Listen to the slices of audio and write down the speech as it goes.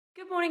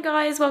Morning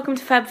guys, welcome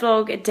to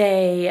FebVlog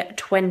day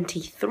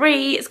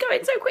 23. It's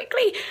going so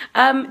quickly.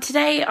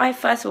 Today I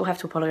first of all have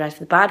to apologise for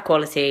the bad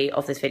quality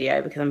of this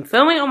video because I'm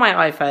filming on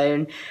my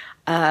iPhone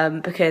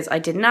because I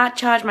did not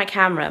charge my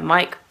camera.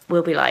 Mike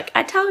will be like,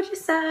 I told you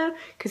so,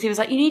 because he was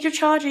like, you need your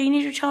charger,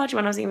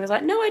 when I was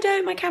like, no I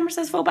don't, my camera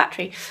says full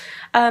battery.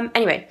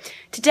 Anyway,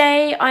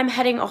 today I'm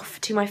heading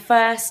off to my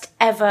first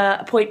ever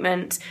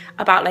appointment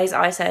about laser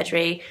eye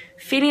surgery.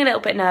 Feeling a little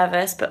bit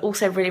nervous, but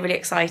also really, really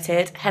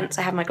excited. Hence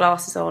I have my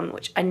glasses on,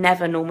 which I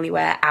never normally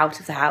wear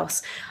out of the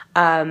house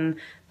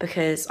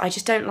because I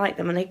just don't like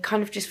them and they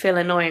kind of just feel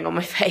annoying on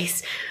my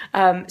face.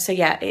 So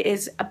yeah, it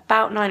is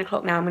about 9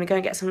 o'clock now. I'm gonna go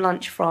and get some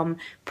lunch from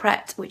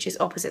Pret, which is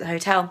opposite the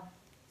hotel.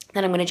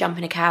 Then I'm going to jump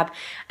in a cab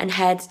and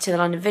head to the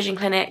London Vision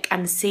Clinic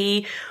and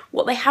see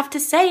what they have to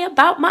say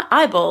about my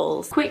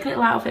eyeballs. Quick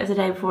little outfit of the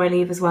day before I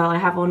leave as well. I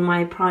have on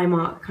my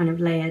Primark kind of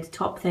layered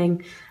top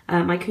thing,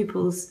 my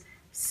Kooples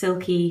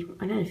silky,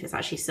 I don't know if it's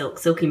actually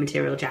silky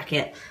material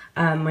jacket,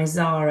 my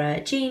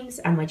Zara jeans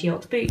and my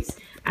Geox boots,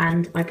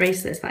 and my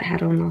bracelets that I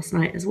had on last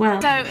night as well.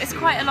 So it's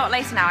quite a lot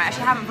later now. I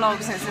actually haven't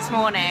vlogged since this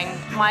morning.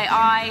 My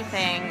eye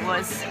thing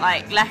was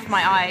like, left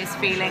my eyes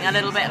feeling a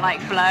little bit like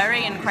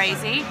blurry and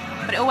crazy,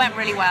 but it all went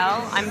really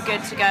well. I'm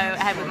good to go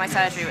ahead with my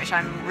surgery, which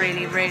I'm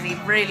really, really,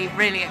 really,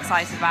 really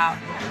excited about.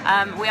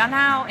 We are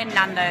now in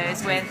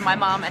Nando's with my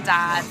mum and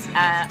dad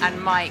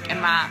and Mike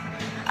and Matt.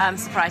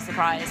 Surprise,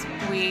 surprise.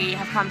 We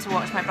have come to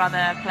watch my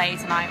brother play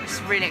tonight, which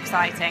is really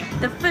exciting.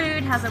 The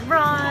food has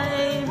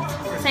arrived.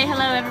 Say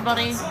hello,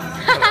 everybody.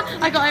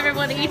 I got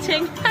everyone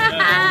eating.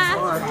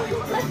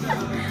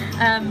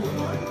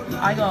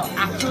 I got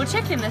actual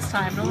chicken this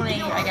time.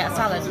 Normally I get a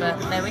salad, but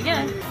there we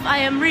go. I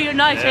am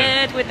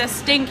reunited with the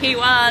stinky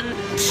one.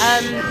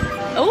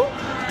 Oh,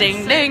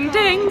 ding, ding,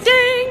 ding,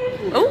 ding.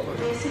 Oh,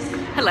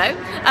 hello.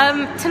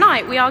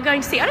 Tonight we are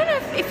going to see, I don't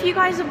know if you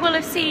guys will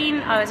have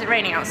seen, oh, is it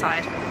raining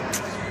outside?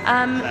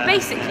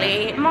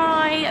 Basically,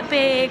 my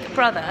big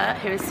brother,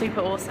 who is super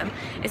awesome,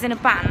 is in a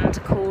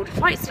band called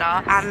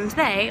Fightstar, and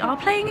they are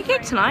playing a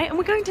gig tonight, and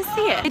we're going to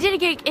see it. They did a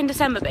gig in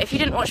December, but if you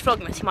didn't watch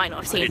Vlogmas, you might not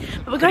have seen.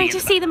 But we're going to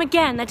see them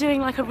again. They're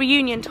doing like a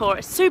reunion tour.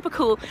 It's super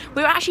cool.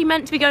 We were actually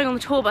meant to be going on the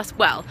tour bus.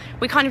 Well,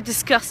 we kind of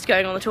discussed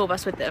going on the tour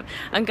bus with them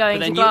and going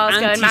to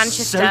Glasgow and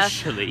Manchester.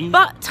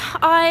 But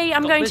I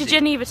am going to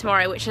Geneva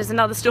tomorrow, which is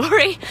another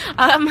story.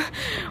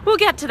 We'll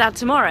get to that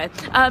tomorrow.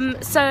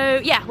 So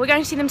yeah, we're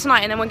going to see them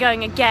tonight, and then we're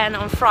going again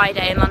on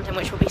Friday in London,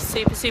 which will be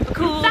super, super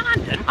cool.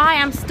 I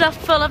am stuffed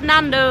full of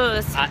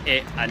Nando's. I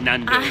ate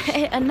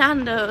a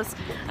Nando's.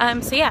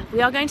 So yeah,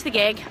 we are going to the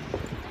gig,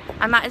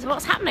 and that is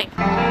what's happening.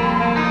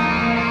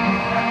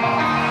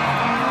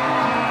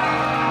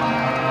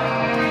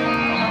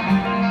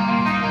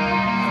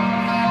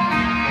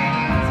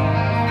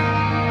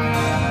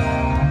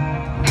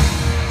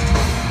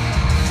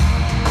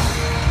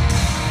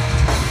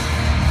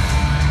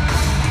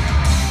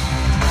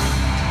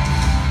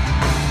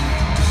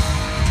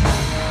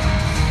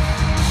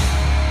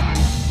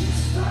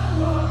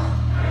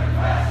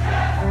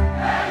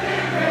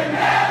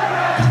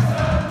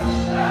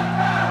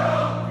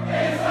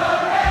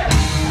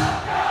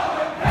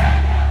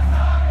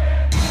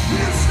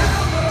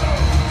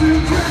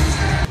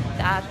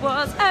 That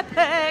was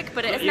epic,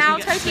 but it is now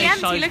totally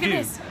empty. Look at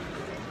this.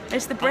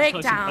 It's the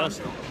breakdown.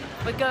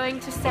 We're going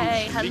to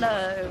say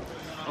hello.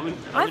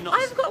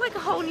 I've got like a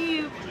whole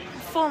new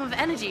form of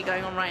energy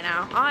going on right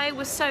now. I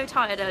was so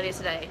tired earlier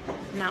today.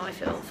 Now I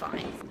feel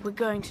fine. We're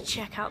going to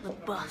check out the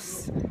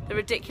bus. The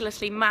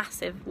ridiculously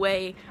massive,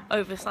 way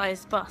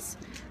oversized bus.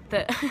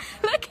 That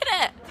look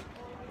at it.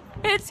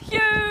 It's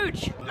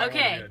huge.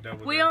 Okay,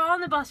 we are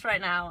on the bus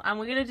right now, and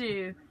we're gonna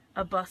do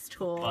a bus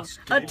tour.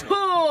 A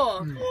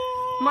tour!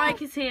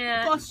 Mike is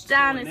here,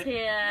 Dan is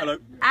here, hello.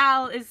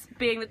 Al is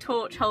being the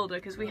torch holder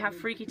because we have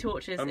freaky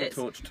torches. I'm the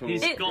torch tool.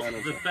 He's got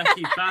the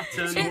Becky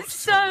Batten. It's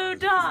so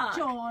dark.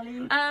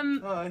 Charlie.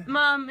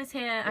 Mum is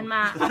here and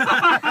Matt.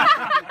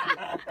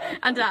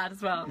 And Dad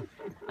as well.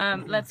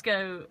 Let's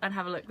go and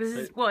have a look. This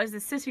is, what is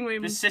this, sitting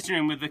room? The sitting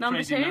room with the number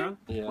crazy 2? mirror.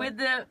 Yeah. With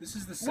the, this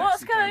is the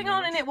what's going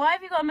on in it? Why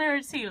have you got a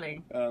mirrored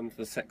ceiling?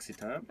 The sexy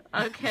tab.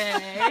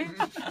 Okay.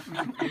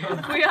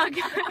 We are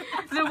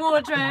the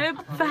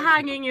wardrobe for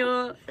hanging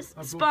your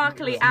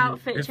sparkly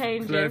outfit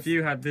changes. If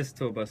you had this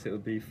tour bus, it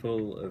would be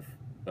full of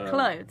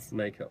clothes,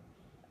 makeup,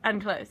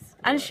 and clothes,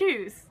 and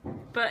shoes.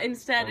 But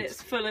instead,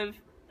 it's full of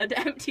an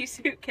empty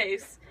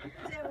suitcase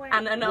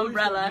and an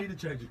umbrella.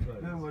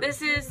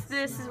 This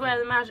is where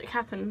the magic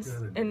happens,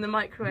 in the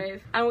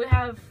microwave. And we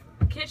have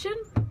a kitchen,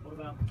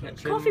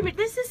 coffee.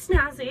 This is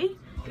snazzy.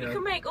 You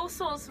can make all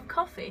sorts of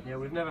coffee. Yeah,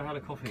 we've never had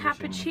a coffee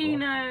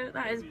cappuccino.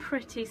 That is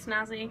pretty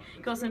snazzy.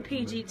 Got some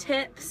PG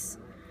tips.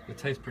 It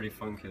tastes pretty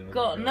funky though.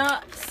 Got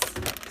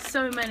nuts.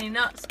 So many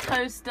nuts.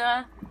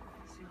 Toaster.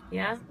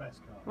 Yeah.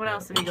 What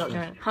else have you got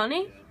going?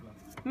 Honey?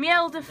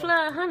 Miel de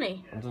fleur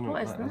honey.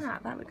 What is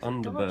that? That looks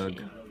Underberg.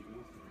 dodgy.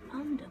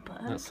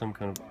 Underberg? That's some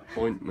kind of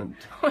ointment.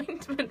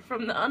 Ointment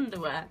from the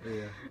underwear.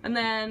 Yeah. And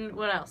then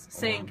what else?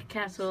 Sink,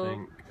 kettle.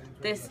 Sink.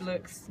 This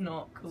looks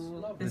not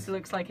cool. This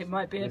looks like it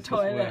might be a This is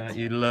where toilet.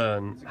 you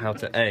learn how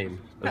to aim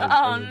as a,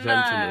 Oh as a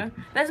gentleman.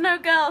 no! There's no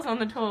girls on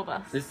the tour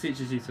bus. This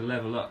teaches you to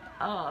level up.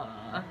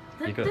 Oh,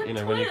 You got, you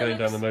know, when you're going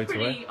down the motorway.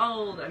 Pretty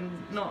old and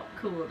not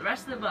cool. The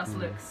rest of the bus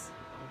looks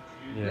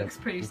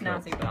pretty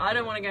snazzy, but I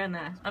don't want to go in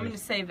there. I'm going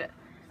to save it.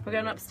 We're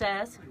going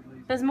upstairs.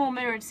 There's more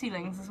mirrored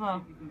ceilings as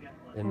well.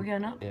 We're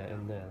going up? Yeah,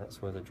 in there.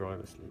 That's where the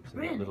driver sleeps. In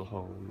Really? that little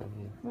hole in there.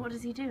 Yeah. What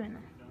does he do in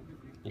there?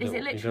 You Is it don't-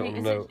 you literally? don't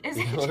Is know. it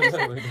You don't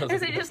know, it doesn't.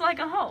 is it just like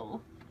a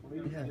hole?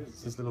 Yeah,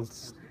 it's this little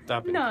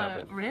stabbing No,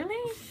 cabinet.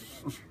 really?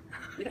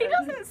 He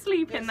doesn't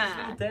sleep in There's a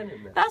there. little den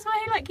in there. That's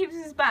where he like keeps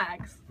his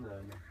bags. No.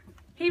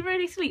 He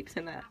really sleeps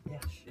in there. Yeah,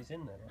 she's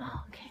in there.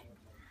 Oh, okay.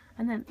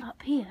 And then up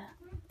here,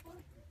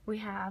 we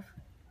have.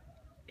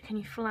 Can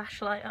you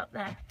flashlight up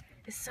there?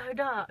 It's so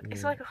dark.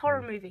 It's like a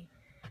horror movie.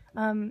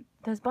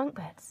 There's bunk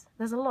beds.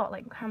 There's a lot.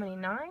 Like how many?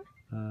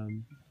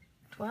 9?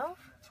 12?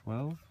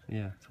 12?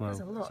 Yeah, 12.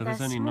 There's a lot. So there's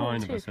They're only small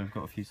 9 of too. us, so we've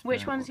got a few spare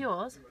Which one's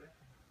yours?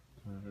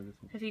 this one.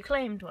 Have you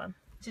claimed one?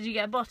 Did you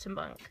get a bottom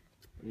bunk?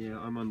 Yeah,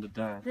 I'm under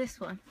Dan. This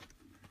one.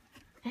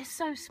 It's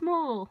so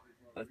small.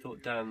 I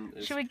thought Dan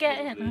is... Should we get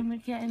in? I'm gonna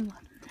get in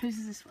one. Whose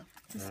is this one?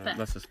 It's a spare.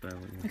 That's a spare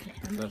one, yeah. Okay,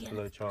 I'm gonna That's get in.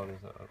 below Charlie's.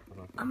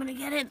 I'm gonna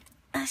get in.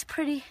 It's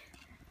pretty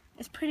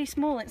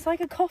small. It's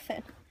like a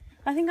coffin.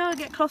 I think I would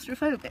get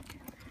claustrophobic.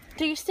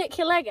 Do you stick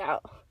your leg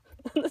out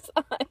on the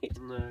side?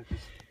 No, 'cause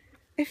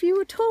If you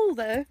were tall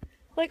though,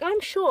 like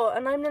I'm short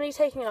and I'm nearly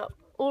taking up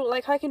all,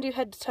 like I can do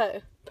head to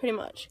toe, pretty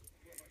much.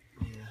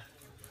 yeah.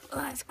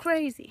 Oh, that's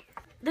crazy.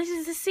 This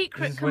is a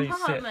secret This is where you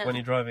compartment. sit when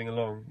you're driving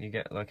along. You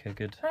get like a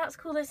good... That's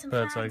cool, there's some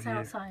bird's fans eye view.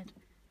 outside.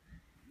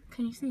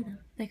 Can you see them?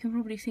 They can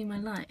probably see my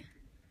light.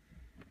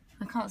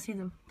 I can't see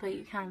them, but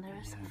you can. There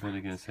is. I'm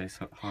only going to say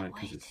hi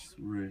because waiting. it's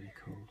really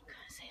cold.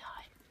 Gonna say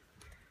hi.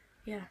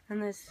 Yeah,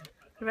 and there's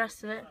the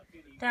rest of it.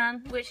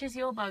 Dan, which is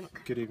your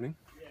bunk? Good evening.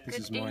 This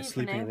Good is my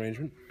sleeping evening.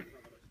 arrangement.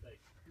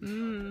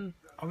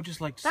 I would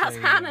just like to That's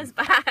say... Hannah's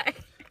bag.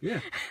 Yeah,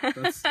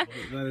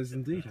 that is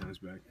indeed Hannah's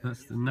bag.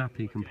 That's the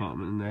nappy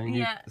compartment in there.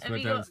 Yeah, That's have where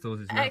you Dan got stores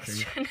his nappy.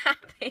 extra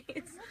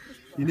nappies?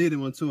 You need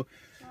him on tour.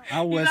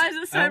 Al You wears, guys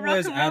are so Al rock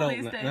wears and roll adult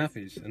these days.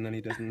 nappies, and then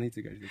he doesn't need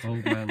to go to the tour.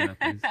 Old man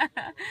nappies.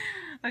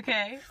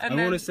 Okay, I and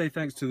then, want to say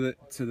thanks to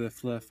the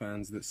Fleur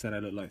fans that said I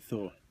look like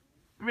Thor.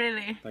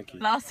 really, Thank you.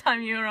 last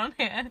time you were on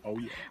here. Oh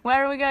yeah.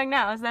 Where are we going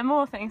now? Is there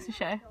more things to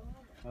show?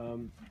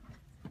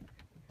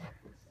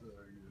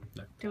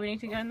 Do we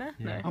need to go in there?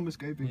 Yeah. No. I'm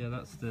escaping. Yeah,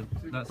 that's the...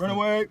 Run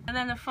away! And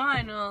then the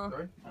final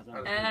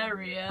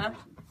area.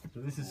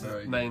 So this is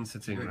the main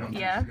sitting room.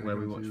 Yeah. Where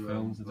we watch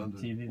films and on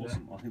TV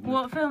there.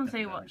 What films do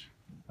you watch?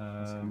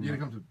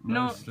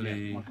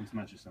 Mostly... Welcome to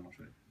Manchester, I'll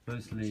show you.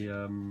 Mostly,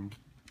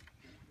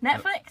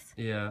 Netflix?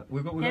 yeah.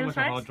 We've got Game like of a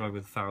Thrones? hard drive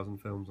with 1,000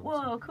 films on it.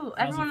 Whoa, cool.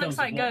 Everyone looks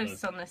like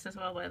ghosts on this as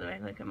well, by the way.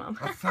 Look at Mum.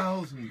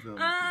 1,000 films.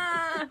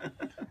 Ah.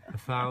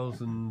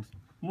 1,000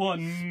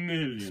 1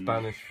 million.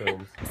 Spanish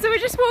films. So we're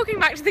just walking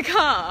back to the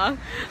car.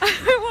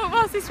 We walk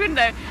past this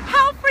window.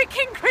 How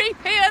freaking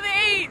creepy are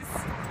these?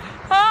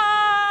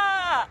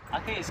 Ah! I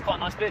think it's quite a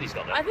nice beard he's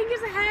got there. I think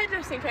it's a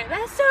hairdressing place.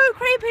 They're so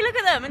creepy. Look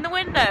at them in the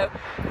window.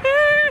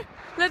 Ah!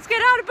 Let's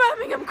get out of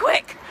Birmingham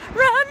quick.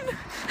 Run!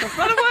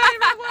 Run away,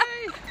 run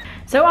away!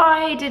 So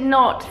I did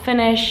not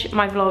finish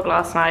my vlog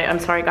last night. I'm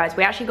sorry guys.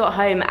 We actually got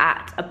home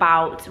at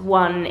about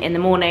 1 in the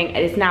morning.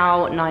 It is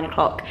now 9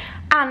 o'clock.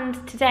 And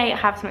today I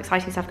have some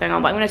exciting stuff going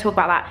on, but I'm going to talk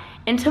about that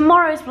in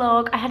tomorrow's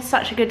vlog. I had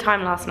such a good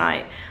time last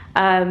night.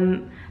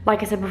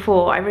 Like I said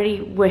before, I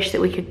really wish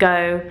that we could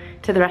go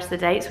to the rest of the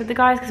dates with the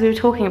guys because we were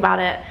talking about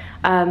it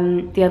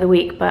the other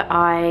week, but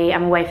I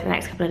am away for the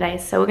next couple of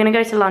days. So we're going to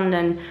go to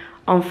London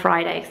on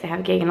Friday because they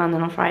have a gig in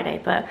London on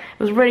Friday, but it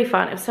was really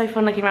fun. It was so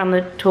fun looking around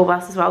the tour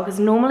bus as well because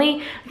normally,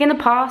 like in the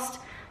past,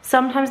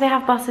 sometimes they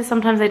have buses,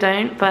 sometimes they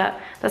don't, but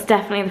that's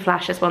definitely the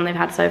flashiest one they've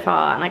had so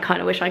far, and I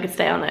kind of wish I could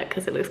stay on it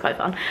because it looks quite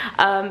fun.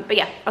 But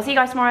yeah, I'll see you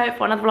guys tomorrow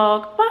for another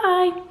vlog.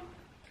 Bye!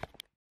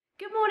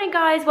 Good morning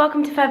guys,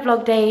 welcome to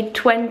FebVlog day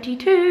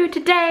 22.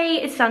 Today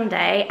is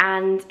Sunday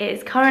and it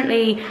is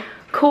currently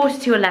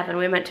 11:15. We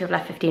were meant to have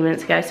left 15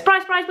 minutes ago.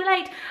 Surprise, surprise, we're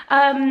late!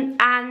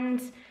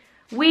 And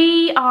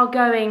we are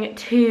going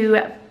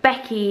to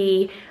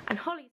Becky and Holly.